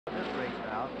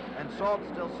out, and Salt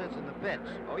still sits in the pits.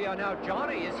 Oh, yeah, now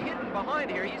Johnny is hidden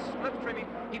behind here. He's slipstreaming.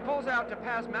 He pulls out to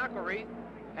pass McElreath,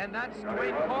 and that's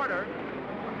Dwayne Carter.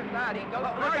 Look at that. He goes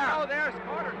right out. Oh, there's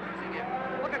Carter losing him.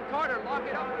 Look at Carter lock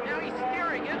it up. Now he's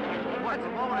steering it. Well, at the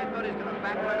moment, I thought he was going to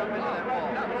back right up into that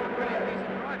wall. That was a brilliant piece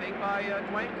of driving by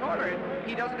Dwayne Carter.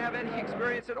 He doesn't have any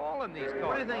experience at all in these cars.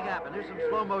 What do you think happened? There's some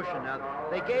slow motion now.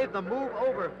 They gave the move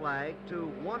over flag to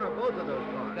one or both of those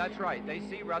cars. That's right. They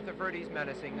see Rutherford. He's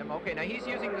menacing them. Okay, now he's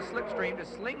using the slipstream to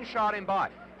slingshot him by.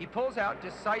 He pulls out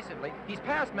decisively. He's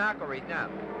past McElreath now.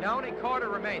 Now only Carter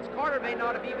remains. Carter may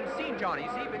not have even seen Johnny, you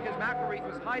see, because McElreath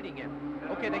was hiding him.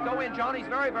 Okay, they go in. Johnny's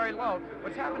very, very low.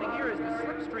 What's happening here is the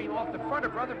slipstream off the front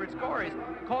of Rutherford's car is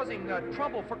causing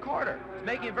trouble for Carter. It's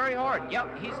making it very hard.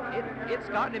 Yep, it's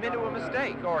gotten him into a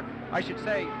mistake, or I should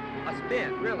say a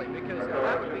spin, really, because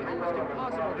that would be almost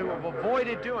impossible to have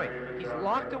avoided doing. He's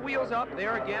locked the wheels up.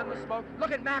 There again, the smoke.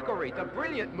 Look at McElreath, a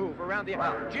brilliant move around the...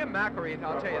 Jim McElreath,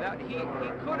 I'll tell you that,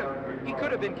 he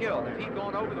could have been killed if he'd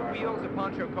gone over the wheels of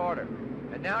Pancho Carter.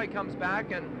 And now he comes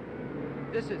back, and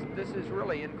this is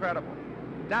really incredible.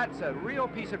 That's a real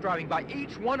piece of driving by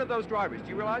each one of those drivers. Do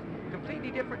you realize?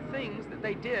 Completely different things that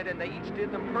they did, and they each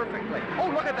did them perfectly. Oh,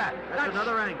 look at that. That's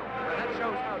another angle. That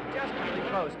shows how desperately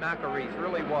close McElreath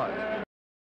really was.